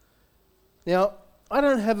Now, I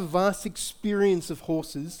don't have a vast experience of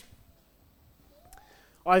horses.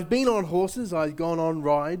 I've been on horses, I've gone on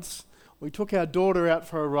rides. We took our daughter out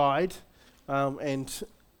for a ride, and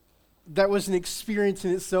that was an experience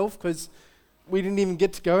in itself because we didn't even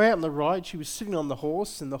get to go out on the ride. She was sitting on the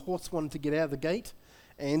horse, and the horse wanted to get out of the gate,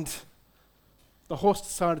 and the horse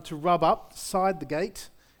decided to rub up beside the gate,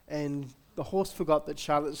 and the horse forgot that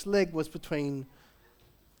Charlotte's leg was between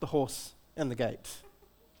the horse and the gate.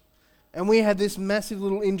 And we had this massive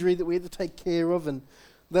little injury that we had to take care of, and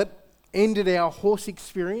that ended our horse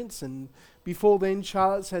experience. And before then,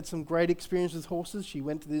 Charlotte's had some great experience with horses. She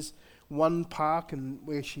went to this one park and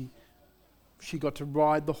where she got to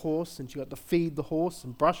ride the horse, and she got to feed the horse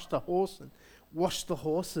and brush the horse and wash the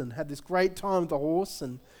horse and had this great time with the horse.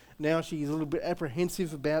 And now she's a little bit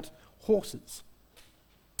apprehensive about horses.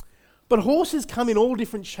 But horses come in all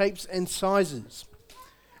different shapes and sizes.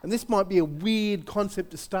 And this might be a weird concept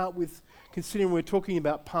to start with, considering we're talking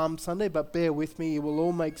about Palm Sunday, but bear with me, it will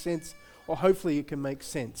all make sense, or hopefully it can make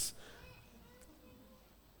sense.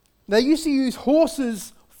 They used to use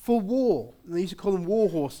horses for war. They used to call them war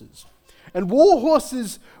horses. And war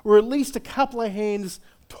horses were at least a couple of hands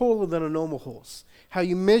taller than a normal horse. How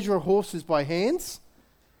you measure a horse is by hands,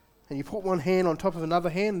 and you put one hand on top of another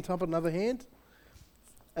hand, on top of another hand,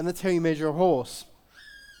 and that's how you measure a horse.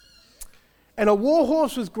 And a war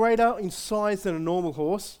horse was greater in size than a normal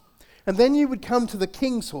horse. And then you would come to the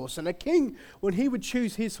king's horse. And a king, when he would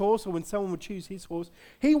choose his horse, or when someone would choose his horse,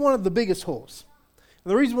 he wanted the biggest horse.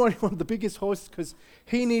 And the reason why he wanted the biggest horse is because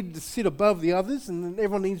he needed to sit above the others, and then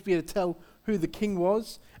everyone needs to be able to tell who the king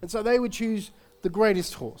was. And so they would choose the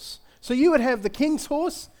greatest horse. So you would have the king's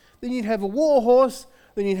horse, then you'd have a war horse,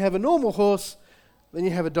 then you'd have a normal horse, then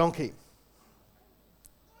you'd have a donkey.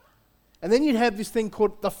 And then you'd have this thing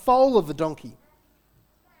called the foal of the donkey.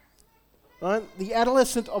 Right? The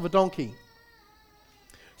adolescent of a donkey.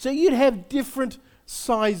 So you'd have different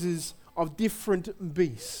sizes of different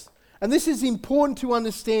beasts. And this is important to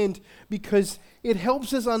understand because it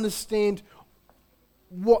helps us understand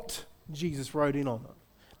what Jesus rode in on.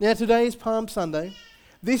 Now today is Palm Sunday.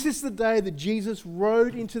 This is the day that Jesus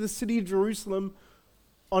rode into the city of Jerusalem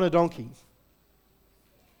on a donkey.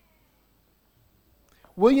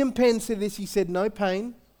 William Penn said this, he said, no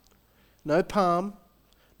pain, no palm,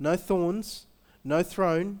 no thorns, no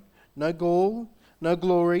throne, no gall, no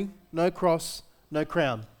glory, no cross, no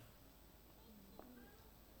crown.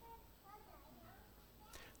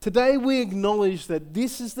 Today we acknowledge that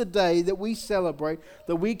this is the day that we celebrate,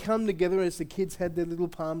 that we come together as the kids had their little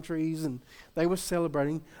palm trees and they were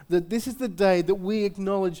celebrating, that this is the day that we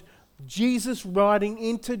acknowledge Jesus riding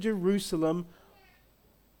into Jerusalem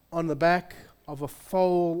on the back of a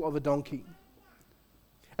foal of a donkey.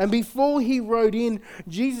 And before he rode in,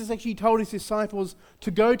 Jesus actually told his disciples to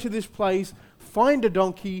go to this place, find a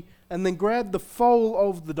donkey, and then grab the foal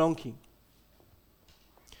of the donkey.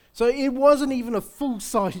 So it wasn't even a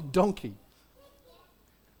full-sized donkey.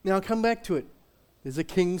 Now I'll come back to it. There's a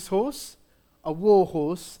king's horse, a war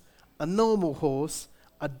horse, a normal horse,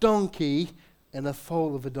 a donkey, and a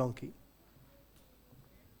foal of a donkey.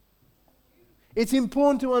 It's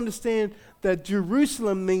important to understand that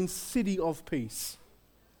Jerusalem means city of peace.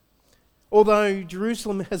 Although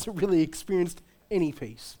Jerusalem hasn't really experienced any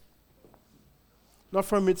peace. Not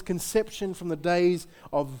from its conception from the days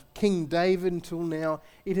of King David until now.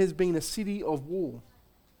 It has been a city of war.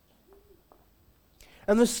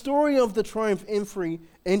 And the story of the triumph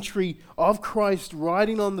entry of Christ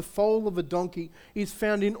riding on the foal of a donkey is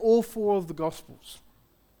found in all four of the Gospels.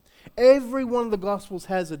 Every one of the Gospels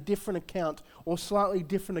has a different account or slightly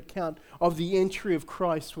different account of the entry of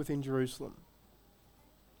Christ within Jerusalem.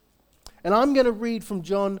 And I'm going to read from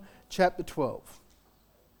John chapter 12.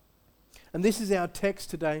 And this is our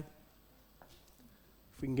text today.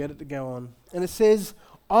 If we can get it to go on. And it says,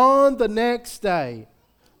 on the next day,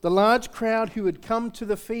 the large crowd who had come to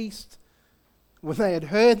the feast, when they had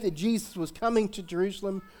heard that Jesus was coming to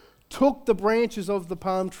Jerusalem, took the branches of the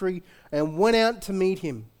palm tree and went out to meet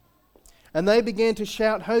him. And they began to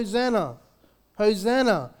shout, Hosanna!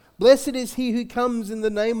 Hosanna! Blessed is he who comes in the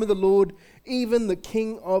name of the Lord, even the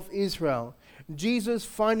King of Israel. Jesus,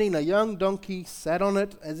 finding a young donkey, sat on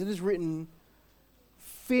it, as it is written,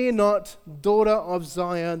 Fear not, daughter of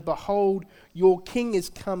Zion, behold, your king is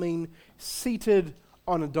coming, seated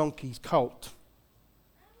on a donkey's colt.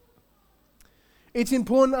 It's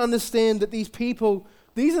important to understand that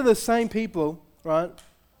these are the same people, right,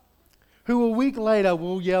 who a week later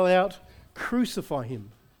will yell out, crucify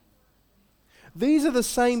him. These are the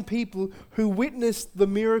same people who witnessed the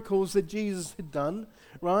miracles that Jesus had done,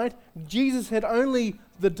 right? Jesus had only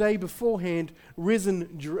the day beforehand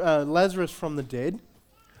risen Lazarus from the dead.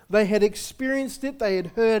 They had experienced it, they had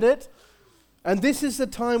heard it, and this is the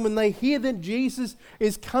time when they hear that Jesus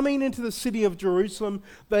is coming into the city of Jerusalem.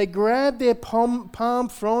 They grab their palm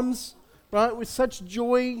fronds, right, with such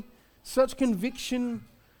joy, such conviction,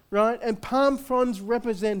 right? And palm fronds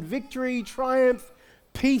represent victory, triumph,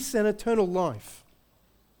 peace, and eternal life.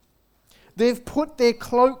 They've put their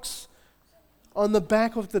cloaks on the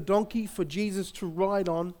back of the donkey for Jesus to ride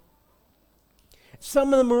on.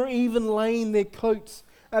 Some of them are even laying their coats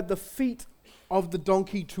at the feet of the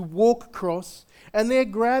donkey to walk across, and they're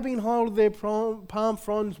grabbing hold of their palm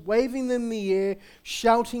fronds, waving them in the air,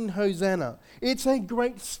 shouting Hosanna. It's a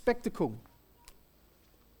great spectacle.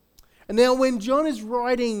 And now when John is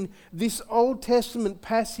writing this Old Testament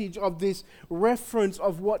passage of this reference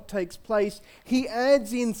of what takes place, he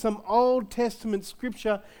adds in some Old Testament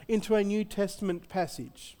scripture into a New Testament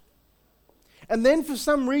passage. And then for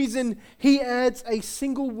some reason, he adds a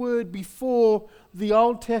single word before the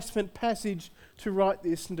Old Testament passage to write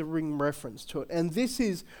this and to bring reference to it. And this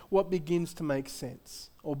is what begins to make sense,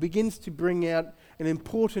 or begins to bring out an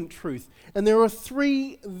important truth. And there are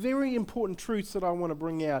three very important truths that I want to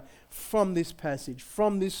bring out from this passage,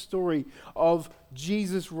 from this story of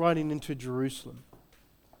Jesus riding into Jerusalem.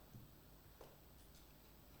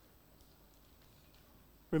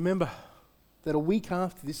 Remember that a week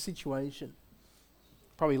after this situation,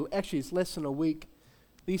 actually it's less than a week,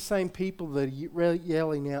 these same people that are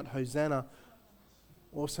yelling out Hosanna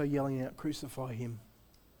also yelling out crucify him.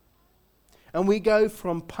 And we go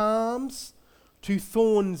from palms to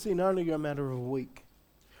thorns in only a matter of a week.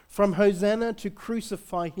 From Hosanna to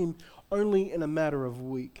crucify him only in a matter of a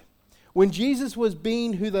week. When Jesus was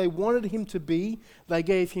being who they wanted him to be, they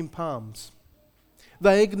gave him palms.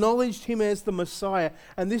 They acknowledged him as the Messiah,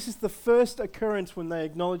 and this is the first occurrence when they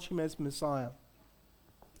acknowledge him as Messiah.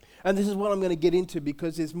 And this is what I'm going to get into,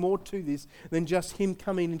 because there's more to this than just him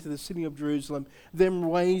coming into the city of Jerusalem, them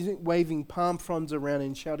waving palm fronds around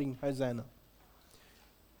and shouting Hosanna.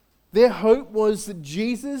 Their hope was that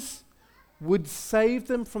Jesus would save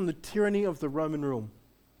them from the tyranny of the Roman rule.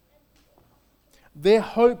 Their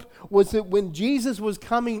hope was that when Jesus was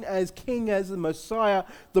coming as King, as the Messiah,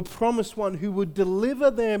 the promised one who would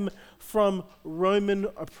deliver them from Roman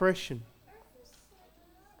oppression.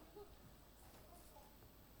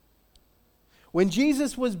 When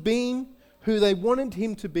Jesus was being who they wanted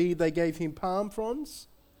him to be, they gave him palm fronds,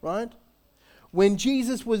 right? When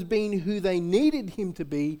Jesus was being who they needed him to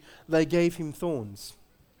be, they gave him thorns.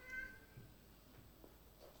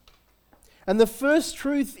 And the first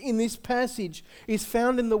truth in this passage is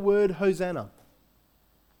found in the word Hosanna.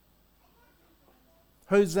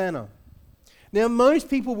 Hosanna. Now, most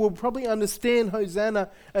people will probably understand Hosanna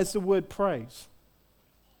as the word praise,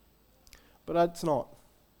 but it's not.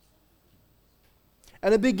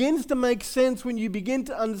 And it begins to make sense when you begin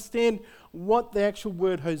to understand what the actual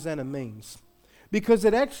word Hosanna means. Because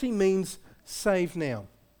it actually means save now.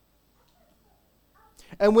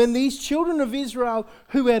 And when these children of Israel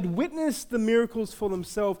who had witnessed the miracles for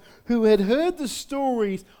themselves, who had heard the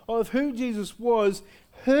stories of who Jesus was,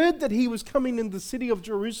 heard that he was coming into the city of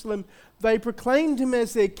Jerusalem, they proclaimed him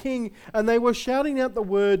as their king, and they were shouting out the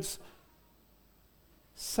words,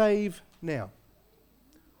 save now.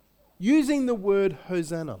 Using the word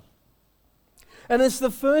Hosanna. And it's the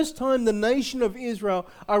first time the nation of Israel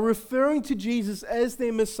are referring to Jesus as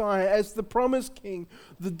their Messiah, as the promised King,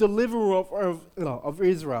 the deliverer of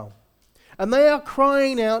Israel. And they are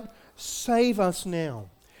crying out, save us now.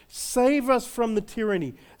 Save us from the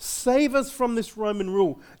tyranny. Save us from this Roman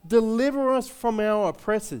rule. Deliver us from our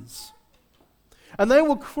oppressors. And they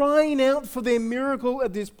were crying out for their miracle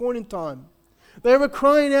at this point in time. They were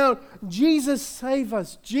crying out, Jesus, save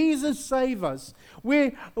us. Jesus, save us.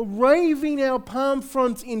 We're waving our palm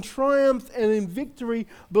fronts in triumph and in victory,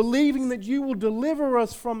 believing that you will deliver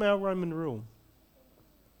us from our Roman rule.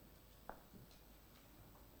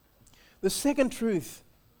 The second truth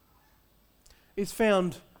is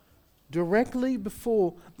found directly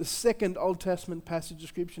before the second Old Testament passage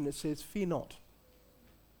description. It says, fear not.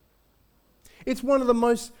 It's one of the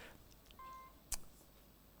most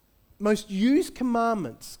used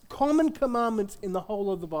commandments, common commandments in the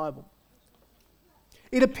whole of the Bible.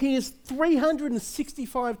 It appears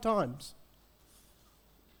 365 times,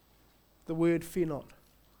 the word fear not.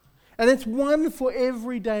 And it's one for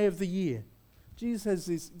every day of the year.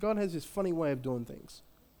 God has this funny way of doing things.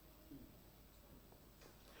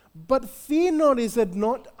 But fear not is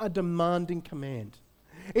not a demanding command.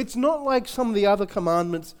 It's not like some of the other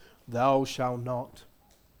commandments, thou shalt not.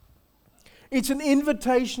 It's an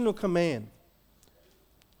invitational command.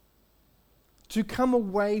 to come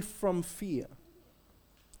away from fear,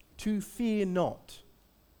 to fear not,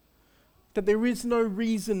 that there is no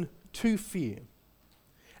reason to fear.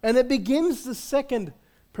 And it begins the second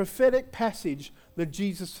prophetic passage that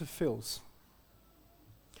Jesus fulfills.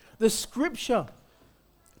 The scripture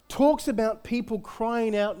talks about people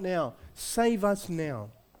crying out now, save us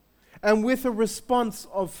now, and with a response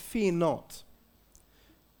of fear not.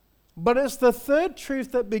 But it's the third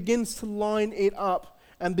truth that begins to line it up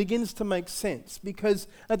and begins to make sense, because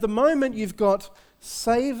at the moment you've got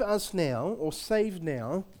save us now, or save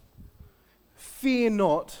now, fear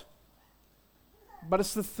not, but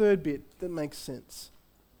it's the third bit that makes sense.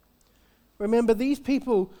 Remember, these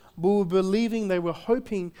people were believing, they were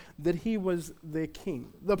hoping that he was their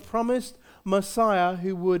king, the promised Messiah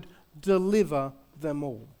who would deliver them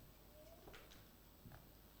all.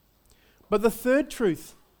 But the third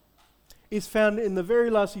truth is found in the very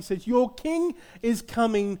last. He says, your king is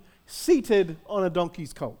coming seated on a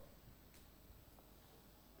donkey's colt.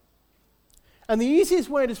 And the easiest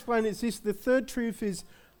way to explain it is this: the third truth is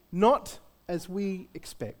not as we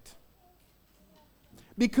expect.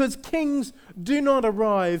 Because kings do not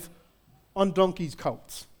arrive on donkey's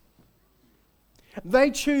colts.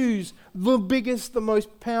 They choose the biggest, the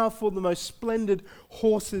most powerful, the most splendid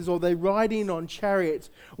horses, or they ride in on chariots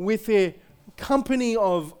with their company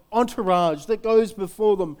of entourage that goes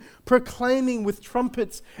before them, proclaiming with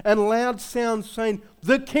trumpets and loud sounds, saying,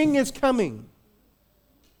 the king is coming.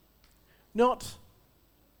 Not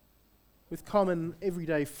with common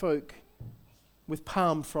everyday folk with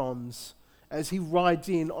palm fronds as he rides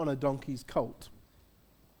in on a donkey's colt.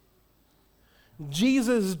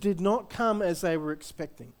 Jesus did not come as they were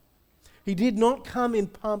expecting. He did not come in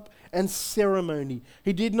pomp and ceremony.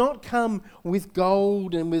 He did not come with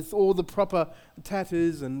gold and with all the proper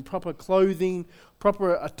tatters and proper clothing,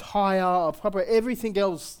 proper attire, proper everything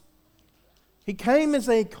else. He came as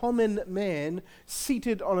a common man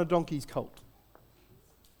seated on a donkey's colt.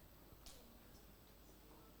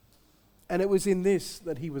 And it was in this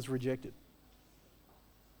that he was rejected.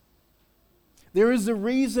 There is a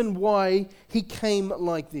reason why he came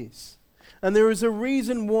like this. And there is a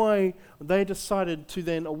reason why they decided to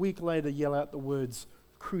then, a week later, yell out the words,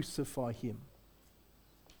 crucify him.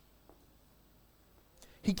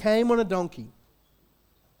 He came on a donkey,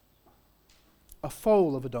 a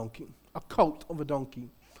foal of a donkey, a colt of a donkey,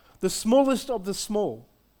 the smallest of the small.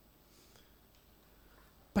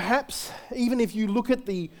 Perhaps, even if you look at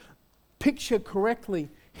the picture correctly,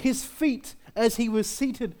 his feet, as he was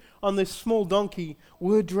seated on this small donkey,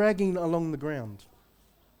 were dragging along the ground.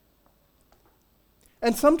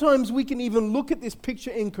 And sometimes we can even look at this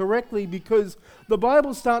picture incorrectly, because the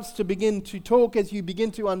Bible starts to begin to talk, as you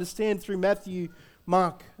begin to understand through Matthew,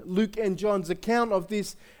 Mark, Luke and John's account of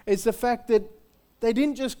this, is the fact that they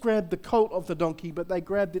didn't just grab the colt of the donkey, but they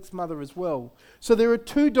grabbed its mother as well. So there are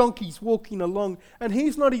two donkeys walking along, and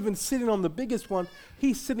he's not even sitting on the biggest one,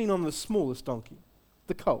 he's sitting on the smallest donkey,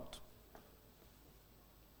 the colt.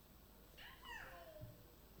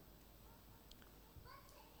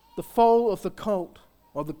 The foal of the colt,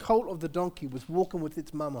 or the colt of the donkey, was walking with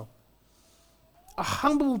its mama. A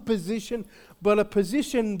humble position, but a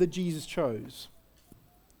position that Jesus chose.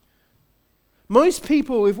 Most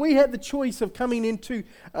people, if we had the choice of coming into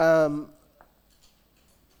a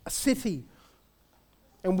city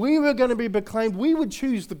and we were going to be proclaimed, we would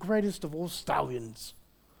choose the greatest of all stallions.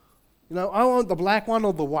 You know, I want the black one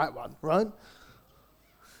or the white one, right?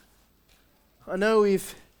 I know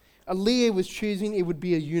if Aaliyah was choosing, it would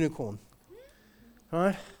be a unicorn,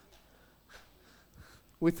 right?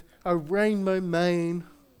 With a rainbow mane.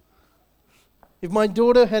 If my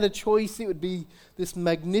daughter had a choice, it would be this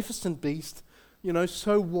magnificent beast, you know,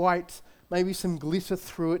 so white, maybe some glitter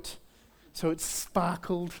through it, so it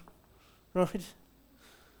sparkled, right?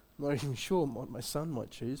 I'm not even sure what my son might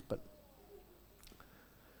choose, but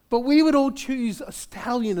we would all choose a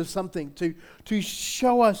stallion of something to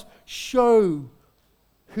show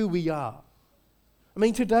who we are. I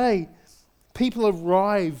mean, today, people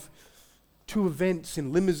arrive to events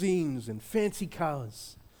in limousines and fancy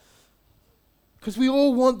cars, because we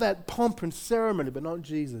all want that pomp and ceremony, but not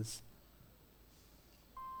Jesus.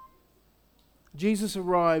 Jesus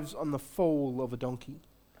arrives on the foal of a donkey,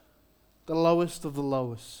 the lowest of the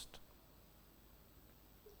lowest.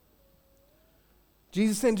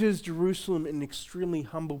 Jesus enters Jerusalem in an extremely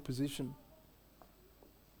humble position.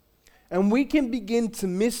 And we can begin to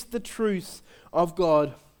miss the truth of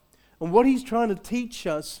God and what He's trying to teach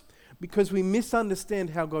us because we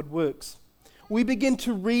misunderstand how God works. We begin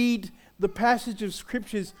to read the passage of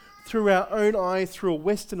Scriptures through our own eye, through a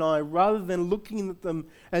Western eye, rather than looking at them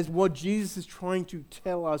as what Jesus is trying to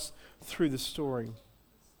tell us through the story.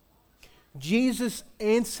 Jesus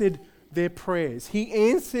answered their prayers. He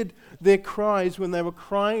answered their cries when they were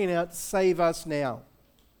crying out, "Save us now."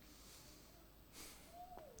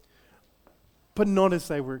 But not as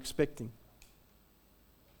they were expecting.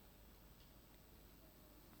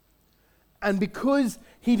 And because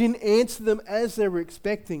he didn't answer them as they were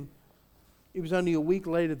expecting, it was only a week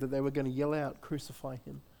later that they were going to yell out, "Crucify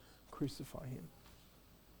him, crucify him."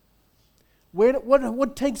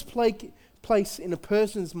 What takes place in a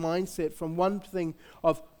person's mindset from one thing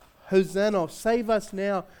of Hosanna, save us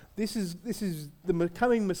now, this is the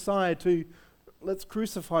coming Messiah, to let's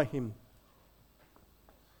crucify him.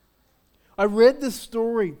 I read the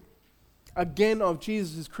story again of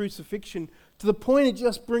Jesus' crucifixion to the point it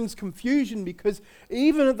just brings confusion, because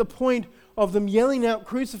even at the point of them yelling out,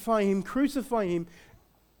 crucify him,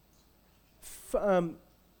 I've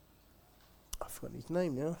forgotten his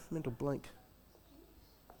name now, mental blank.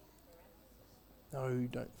 No,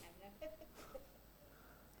 don't.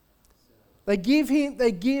 They give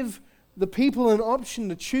the people an option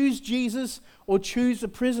to choose Jesus or choose a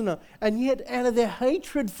prisoner. And yet, out of their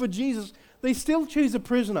hatred for Jesus, they still choose a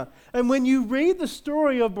prisoner. And when you read the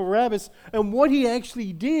story of Barabbas and what he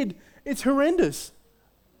actually did, it's horrendous.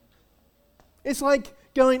 It's like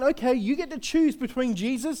going, okay, you get to choose between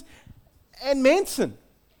Jesus and Manson.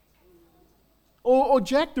 Or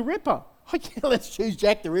Jack the Ripper. Okay, let's choose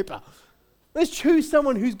Jack the Ripper. Let's choose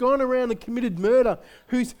someone who's gone around and committed murder,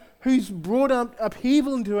 who's brought up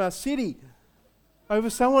upheaval into our city, over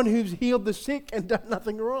someone who's healed the sick and done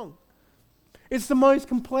nothing wrong. It's the most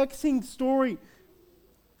complexing story,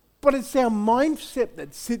 but it's our mindset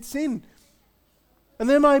that sits in. And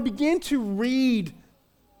then I began to read,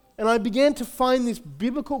 and I began to find this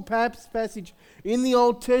biblical passage in the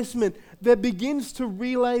Old Testament that begins to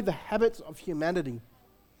relay the habits of humanity.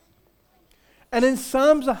 And in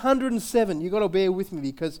Psalms 107, you've got to bear with me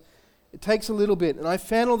because it takes a little bit. And I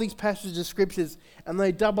found all these passages of scriptures and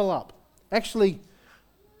they double up. Actually,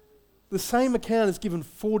 the same account is given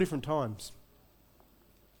 4 different times.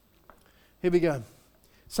 Here we go.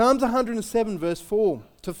 Psalms 107 verse 4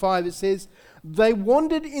 to 5, it says, "They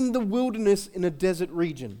wandered in the wilderness in a desert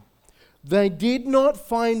region. They did not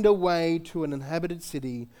find a way to an inhabited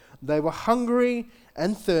city. They were hungry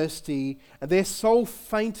and thirsty, and their soul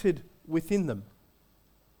fainted within them."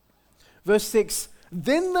 Verse 6,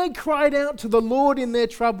 "Then they cried out to the Lord in their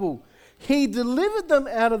trouble. He delivered them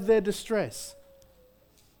out of their distress."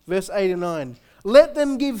 Verse 8 and 9, "Let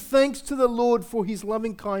them give thanks to the Lord for his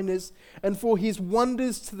loving kindness and for his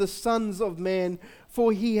wonders to the sons of man,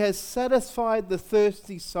 for he has satisfied the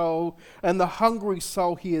thirsty soul, and the hungry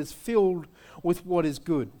soul he has filled with what is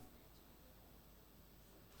good."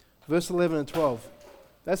 Verse 11 and 12.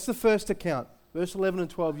 That's the first account. Verse 11 and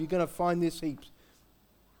 12, you're going to find this heaps.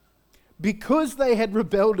 "Because they had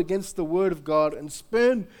rebelled against the word of God and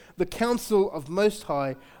spurned the counsel of Most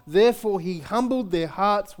High, therefore he humbled their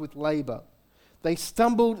hearts with labor. They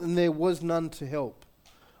stumbled and there was none to help."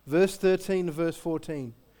 Verse 13 and verse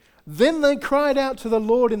 14. "Then they cried out to the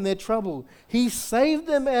Lord in their trouble. He saved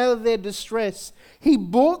them out of their distress. He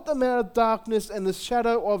brought them out of darkness and the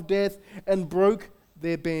shadow of death and broke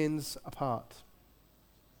their bands apart."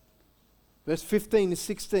 Verse 15 to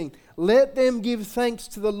 16, "Let them give thanks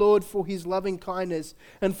to the Lord for his loving kindness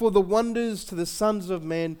and for the wonders to the sons of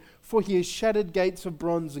men, for he has shattered gates of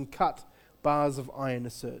bronze and cut bars of iron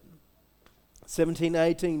asunder." 17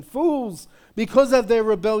 18, "Fools, because of their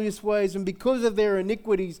rebellious ways and because of their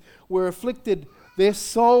iniquities were afflicted. Their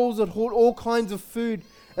souls abhorred all kinds of food,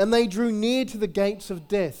 and they drew near to the gates of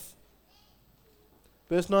death."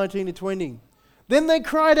 Verse 19 to 20, "Then they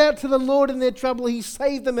cried out to the Lord in their trouble. He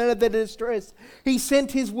saved them out of their distress. He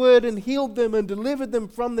sent his word and healed them and delivered them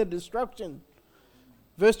from their destruction."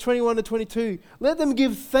 Verse 21 to 22, "Let them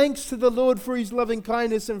give thanks to the Lord for his loving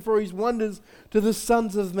kindness and for his wonders to the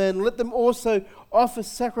sons of men. Let them also offer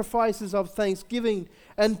sacrifices of thanksgiving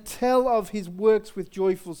and tell of his works with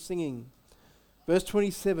joyful singing." Verse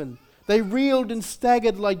 27, "They reeled and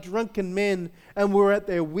staggered like drunken men and were at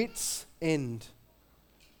their wits' end."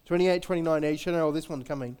 28, 29, you should know this one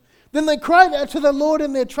coming. "Then they cried out to the Lord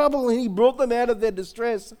in their trouble, and he brought them out of their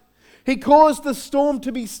distress. He caused the storm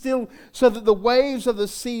to be still, so that the waves of the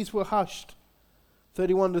seas were hushed."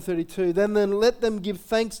 31 to 32, Then let them give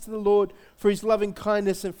thanks to the Lord for his loving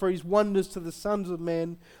kindness and for his wonders to the sons of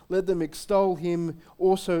man. Let them extol him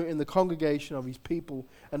also in the congregation of his people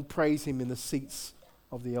and praise him in the seats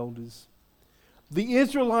of the elders." The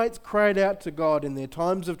Israelites cried out to God in their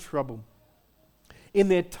times of trouble. In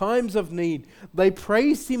their times of need, they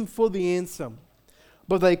praised him for the answer,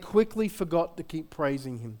 but they quickly forgot to keep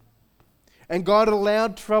praising him. And God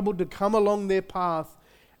allowed trouble to come along their path,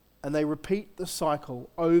 and they repeat the cycle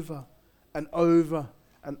over and over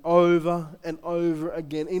and over and over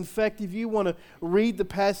again. In fact, if you want to read the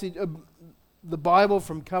passage of the Bible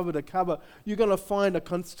from cover to cover, you're going to find a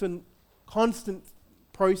constant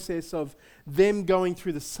process of them going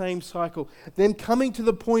through the same cycle, them coming to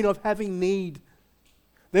the point of having need,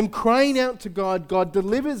 them crying out to God. God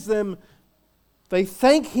delivers them. They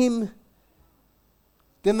thank him.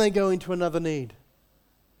 Then they go into another need.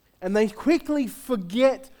 And they quickly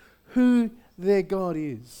forget who their God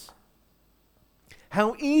is.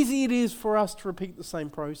 How easy it is for us to repeat the same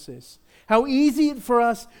process. How easy it is for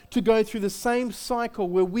us to go through the same cycle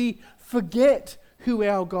where we forget who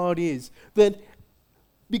our God is. That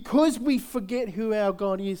because we forget who our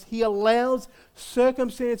God is, he allows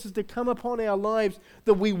circumstances to come upon our lives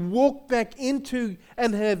that we walk back into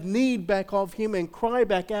and have need back of him and cry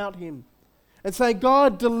back out him. And say,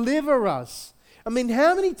 God, deliver us. I mean,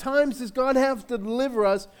 how many times does God have to deliver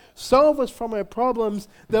us, solve us from our problems,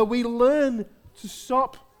 that we learn to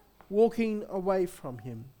stop walking away from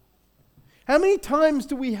him? How many times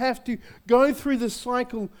do we have to go through the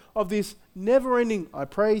cycle of this never-ending, I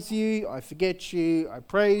praise you, I forget you, I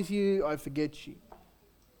praise you, I forget you?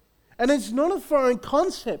 And it's not a foreign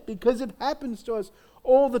concept because it happens to us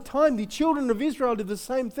all the time. The children of Israel did the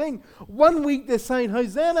same thing. One week they're saying,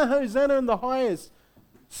 Hosanna, Hosanna in the highest.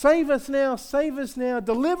 Save us now,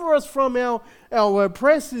 deliver us from our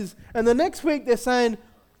oppressors. And the next week they're saying,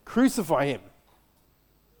 crucify him.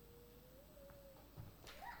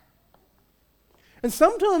 And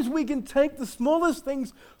sometimes we can take the smallest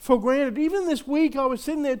things for granted. Even this week I was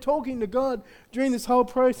sitting there talking to God during this whole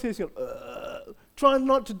process, trying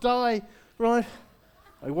not to die, right?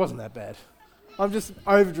 It wasn't that bad. I'm just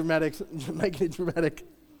over-dramatic, making it dramatic.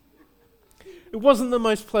 It wasn't the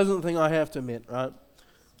most pleasant thing, I have to admit, right?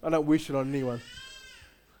 I don't wish it on anyone.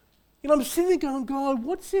 You know, I'm sitting there going, God,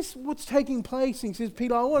 what's this? What's taking place? And he says,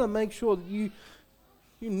 Peter, I want to make sure that you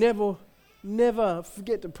never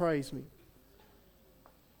forget to praise me.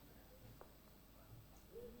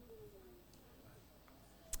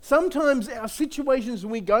 Sometimes our situations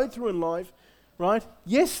we go through in life, right?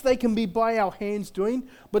 Yes, they can be by our hands doing,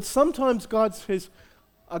 but sometimes God says,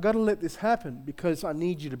 I've got to let this happen because I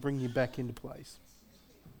need you to bring you back into place.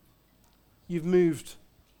 You've moved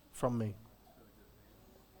from me.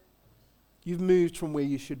 You've moved from where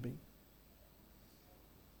you should be.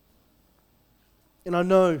 And I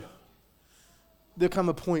know there'll come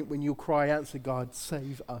a point when you'll cry out and say, God,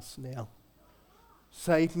 save us now.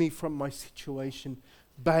 Save me from my situation.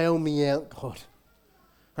 Bail me out, God.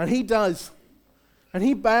 And he does. And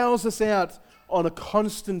he bails us out on a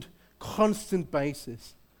constant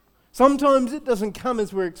basis. Sometimes it doesn't come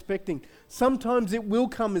as we're expecting. Sometimes it will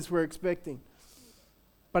come as we're expecting.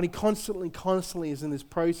 But he constantly is in this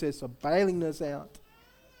process of bailing us out.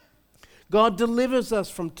 God delivers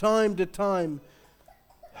us from time to time.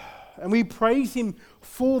 And we praise him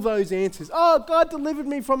for those answers. Oh, God delivered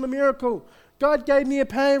me from a miracle. God gave me a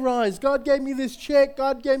pay rise. God gave me this check.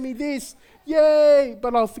 God gave me this. Yay!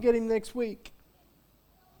 But I'll forget him next week.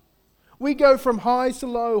 We go from highs to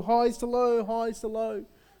low, highs to low, highs to low.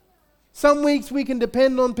 Some weeks we can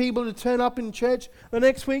depend on people to turn up in church. The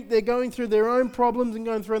next week they're going through their own problems and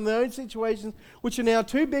going through their own situations, which are now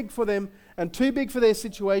too big for them and too big for their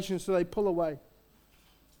situation, so they pull away.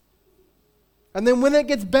 And then when it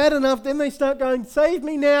gets bad enough, then they start going, save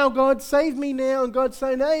me now, God, save me now. And God's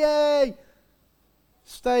saying, hey,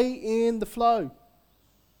 stay in the flow.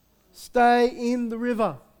 Stay in the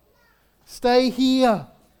river. Stay here.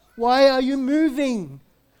 Why are you moving?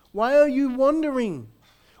 Why are you wandering?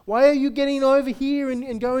 Why are you getting over here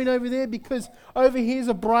and going over there? Because over here's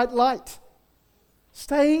a bright light.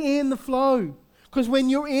 Stay in the flow. Because when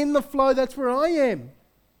you're in the flow, that's where I am.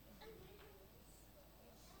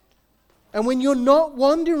 And when you're not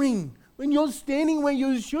wandering, when you're standing where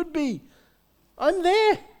you should be, I'm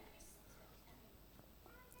there.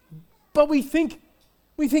 But we think,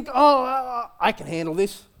 oh, I can handle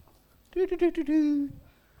this.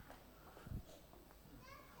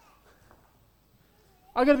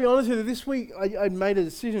 I got to be honest with you, this week I made a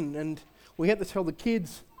decision and we had to tell the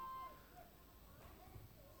kids.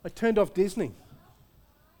 I turned off Disney.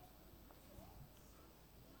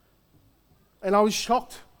 And I was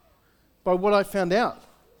shocked by what I found out.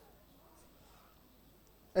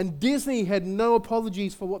 And Disney had no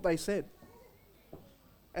apologies for what they said.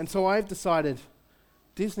 And so I've decided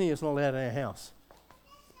Disney is not allowed in our house.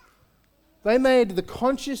 They made the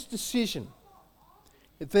conscious decision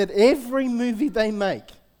that every movie they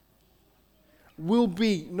make will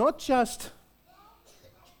be not just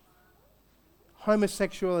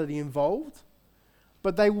homosexuality involved,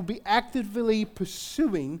 but they will be actively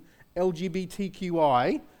pursuing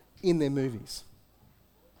LGBTQI in their movies.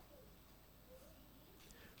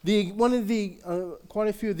 Quite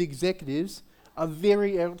a few of the executives are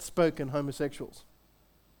very outspoken homosexuals.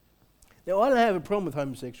 Now, I don't have a problem with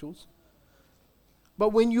homosexuals, but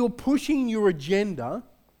when you're pushing your agenda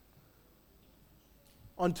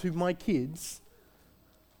onto my kids,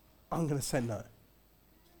 I'm going to say no.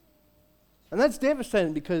 And that's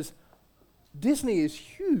devastating because Disney is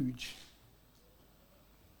huge.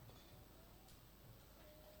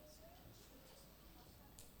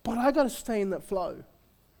 But I got to stay in that flow.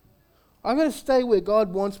 I've got to stay where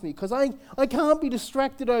God wants me, because I can't be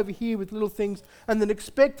distracted over here with little things and then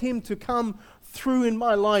expect Him to come through in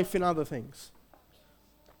my life in other things.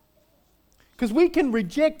 Because we can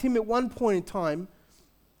reject Him at one point in time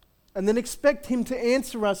and then expect Him to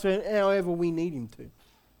answer us however we need Him to.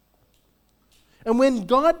 And when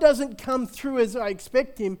God doesn't come through as I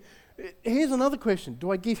expect Him, here's another question.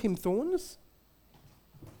 Do I give Him thorns?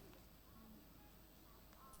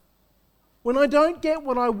 When I don't get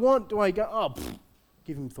what I want, do I go,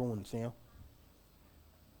 give Him thorns now?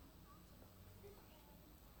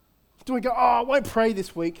 Do I go, I won't pray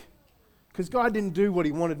this week because God didn't do what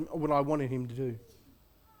I wanted Him to do?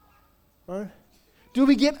 Right? Do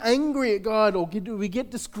we get angry at God, or do we get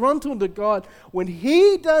disgruntled at God when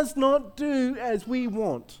He does not do as we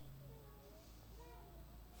want?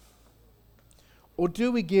 Or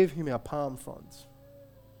do we give Him our palm fronds?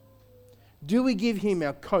 Do we give Him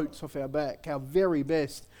our coats off our back, our very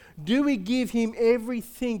best? Do we give Him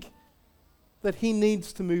everything that He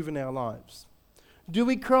needs to move in our lives? Do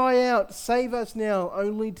we cry out, save us now,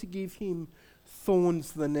 only to give Him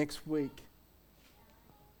thorns the next week?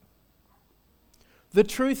 The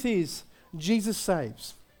truth is, Jesus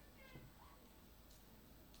saves.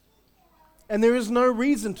 And there is no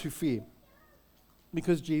reason to fear,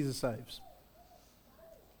 because Jesus saves.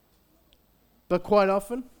 But quite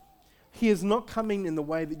often, He is not coming in the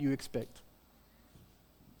way that you expect.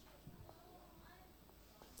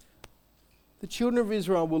 The children of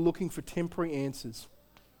Israel were looking for temporary answers.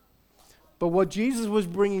 But what Jesus was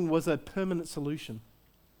bringing was a permanent solution.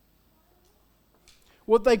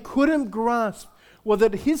 What they couldn't grasp was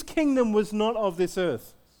that His kingdom was not of this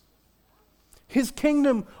earth. His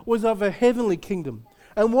kingdom was of a heavenly kingdom.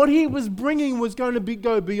 And what He was bringing was going to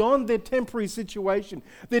go beyond their temporary situation.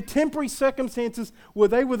 Their temporary circumstances were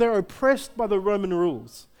they were oppressed by the Roman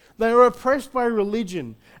rules. They were oppressed by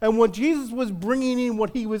religion. And what Jesus was bringing in,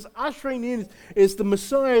 what He was ushering in, is the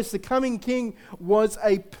Messiah, as the coming King, was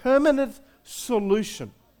a permanent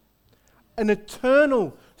solution. An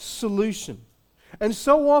eternal solution. And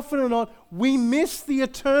so often or not, we miss the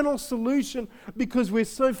eternal solution because we're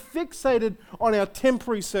so fixated on our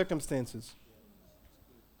temporary circumstances.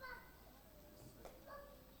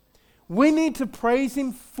 We need to praise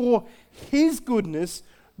Him for His goodness,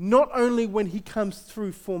 not only when He comes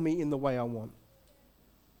through for me in the way I want.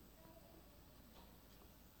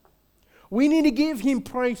 We need to give Him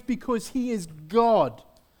praise because He is God,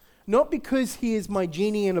 not because He is my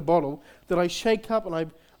genie in a bottle that I shake up and I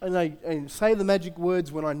say the magic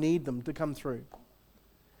words when I need them to come through.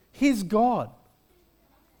 He's God.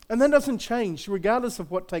 And that doesn't change regardless of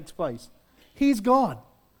what takes place. He's God.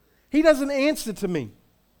 He doesn't answer to me.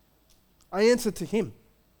 I answer to Him.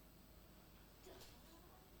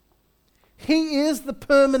 He is the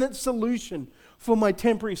permanent solution for my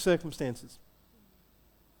temporary circumstances.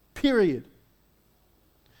 Period.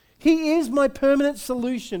 He is my permanent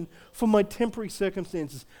solution for my temporary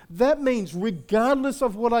circumstances. That means regardless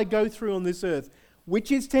of what I go through on this earth,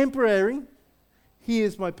 which is temporary, He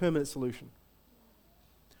is my permanent solution.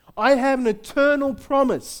 I have an eternal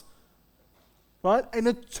promise. Right? An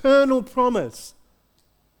eternal promise.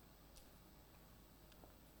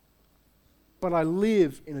 But I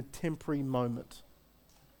live in a temporary moment.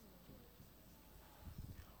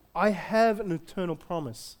 I have an eternal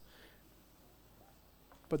promise.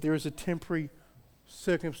 But there is a temporary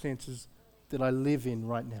circumstances that I live in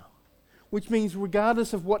right now. Which means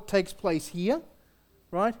regardless of what takes place here,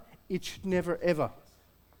 right, it should never ever,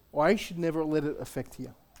 or I should never let it affect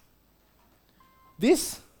here.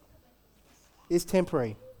 This is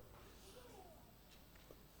temporary.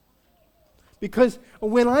 Because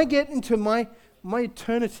when I get into my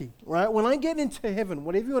eternity, right, when I get into heaven,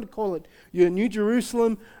 whatever you want to call it, your New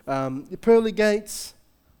Jerusalem, the pearly gates,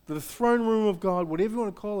 the throne room of God, whatever you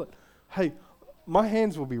want to call it, hey, my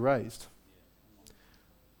hands will be raised.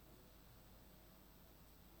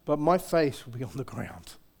 but my face will be on the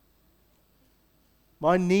ground.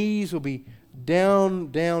 My knees will be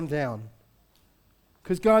down, down, down.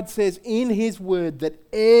 Because God says in His word that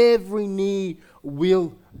every knee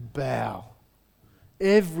will bow.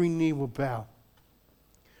 Every knee will bow.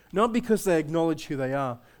 Not because they acknowledge who they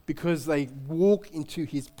are, because they walk into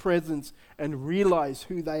His presence and realize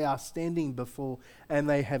who they are standing before, and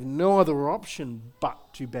they have no other option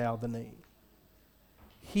but to bow the knee.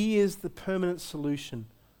 He is the permanent solution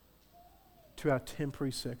to our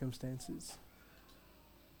temporary circumstances.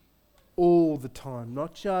 All the time,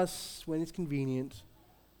 not just when it's convenient.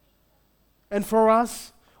 And for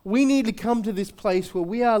us, we need to come to this place where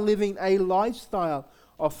we are living a lifestyle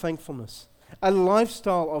of thankfulness, a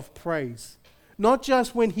lifestyle of praise. Not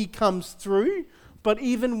just when He comes through, but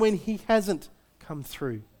even when He hasn't come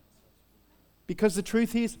through. Because the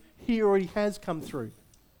truth is, He already has come through.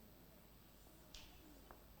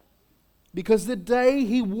 Because the day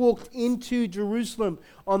He walked into Jerusalem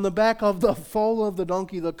on the back of the foal of the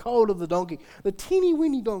donkey, the colt of the donkey, the teeny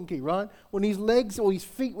weeny donkey, right? When his legs or his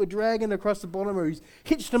feet were dragging across the bottom, or He's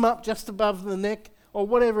hitched them up just above the neck, or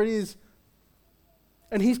whatever it is.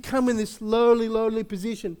 And He's come in this lowly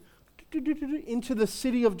position into the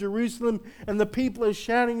city of Jerusalem, and the people are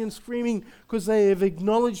shouting and screaming because they have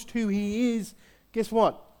acknowledged who He is. Guess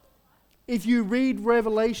what? If you read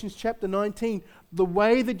Revelation chapter 19, the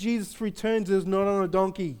way that Jesus returns is not on a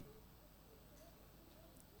donkey.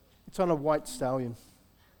 It's on a white stallion.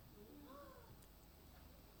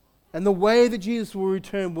 And the way that Jesus will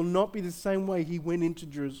return will not be the same way He went into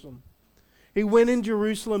Jerusalem. He went in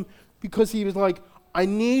Jerusalem because He was like, I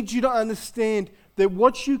need you to understand that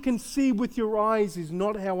what you can see with your eyes is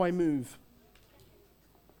not how I move.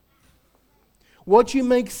 What you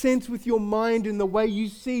make sense with your mind and the way you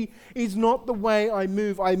see is not the way I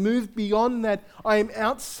move. I move beyond that. I am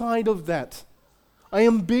outside of that. I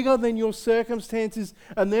am bigger than your circumstances,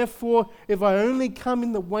 and therefore, if I only come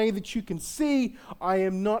in the way that you can see, I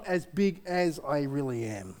am not as big as I really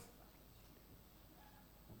am.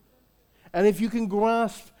 And if you can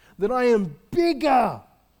grasp that I am bigger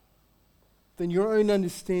than your own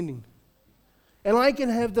understanding, and I can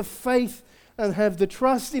have the faith and have the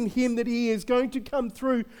trust in Him that He is going to come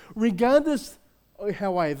through, regardless of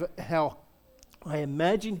how I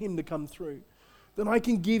imagine Him to come through, then I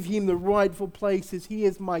can give Him the rightful place as He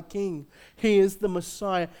is my King. He is the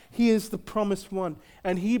Messiah. He is the promised one.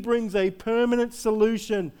 And He brings a permanent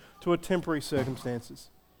solution to our temporary circumstances.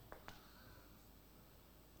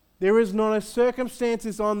 There is not a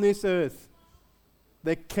circumstances on this earth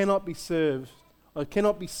that cannot be served or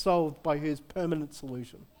cannot be solved by His permanent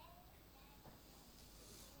solution.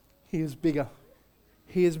 He is bigger.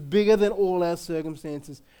 He is bigger than all our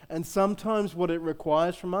circumstances. And sometimes what it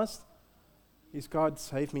requires from us is, God,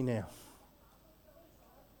 save me now.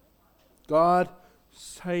 God,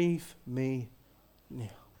 save me now.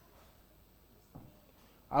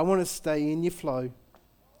 I want to stay in your flow.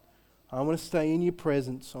 I want to stay in your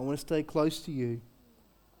presence. I want to stay close to you.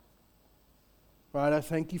 Right, I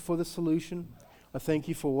thank you for the solution. I thank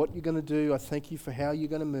you for what you're going to do. I thank you for how you're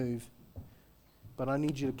going to move. But I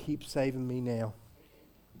need you to keep saving me now.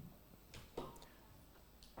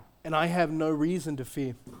 And I have no reason to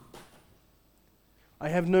fear. I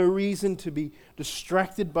have no reason to be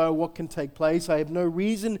distracted by what can take place. I have no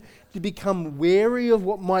reason to become wary of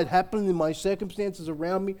what might happen in my circumstances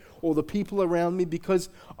around me or the people around me, because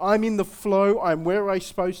I'm in the flow. I'm where I'm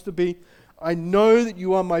supposed to be. I know that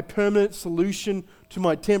you are my permanent solution to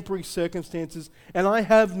my temporary circumstances, and I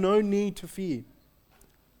have no need to fear.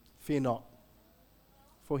 Fear not,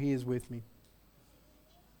 for He is with me.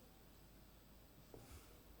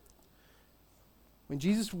 When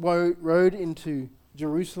Jesus rode into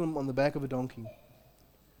Jerusalem on the back of a donkey,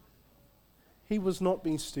 He was not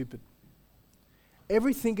being stupid.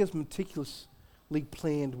 Everything is meticulously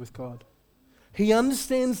planned with God. He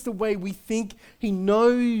understands the way we think. He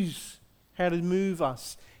knows how to move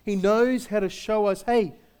us. He knows how to show us,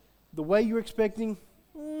 hey, the way you're expecting,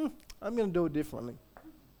 I'm going to do it differently.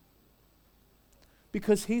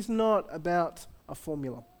 Because He's not about a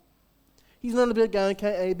formula. He's not about going,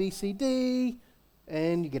 okay, A, B, C, D,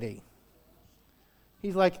 and you get E.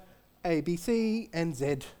 He's like A, B, C, and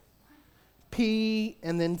Z, P,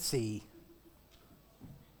 and then C.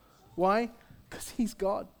 Why? Because He's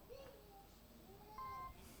God.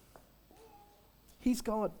 He's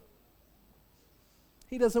God.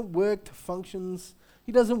 He doesn't work to functions.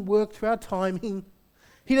 He doesn't work to our timing.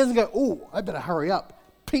 He doesn't go, oh, I better hurry up.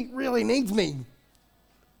 Pete really needs me.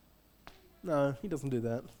 No, He doesn't do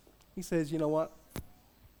that. He says, you know what?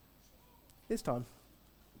 This time.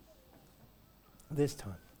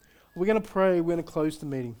 We're going to pray. We're going to close the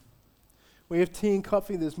meeting. We have tea and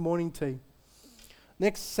coffee. There's morning tea.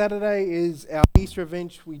 Next Saturday is our Easter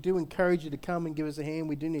event. We do encourage you to come and give us a hand.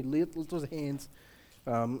 We do need lots of hands.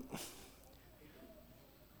 But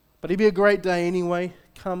it'll be a great day anyway.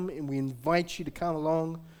 Come, and we invite you to come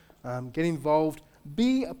along, get involved,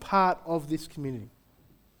 be a part of this community.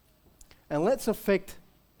 And let's affect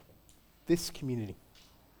this community.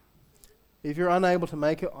 If you're unable to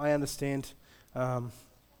make it, I understand.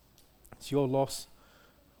 It's your loss.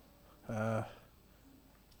 But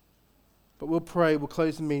we'll pray. We'll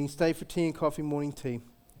close the meeting. Stay for tea and coffee, morning tea.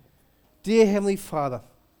 Dear Heavenly Father,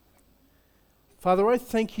 Father, I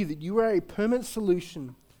thank you that you are a permanent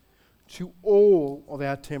solution to all of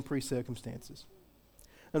our temporary circumstances.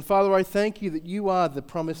 And Father, I thank you that you are the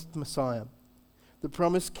promised Messiah, the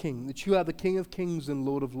promised King, that you are the King of Kings and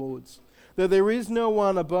Lord of Lords, that there is no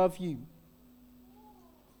one above you,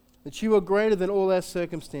 that you are greater than all our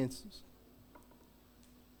circumstances.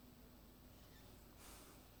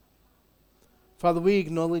 Father, we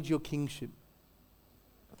acknowledge your kingship.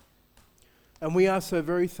 And we are so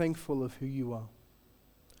very thankful of who you are.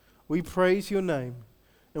 We praise your name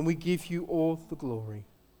and we give you all the glory.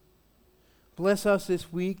 Bless us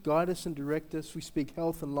this week, guide us and direct us. We speak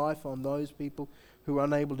health and life on those people who are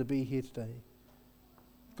unable to be here today.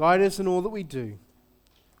 Guide us in all that we do.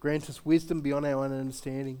 Grant us wisdom beyond our own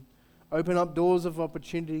understanding. Open up doors of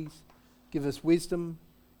opportunities. Give us wisdom.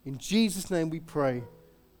 In Jesus' name we pray.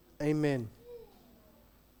 Amen.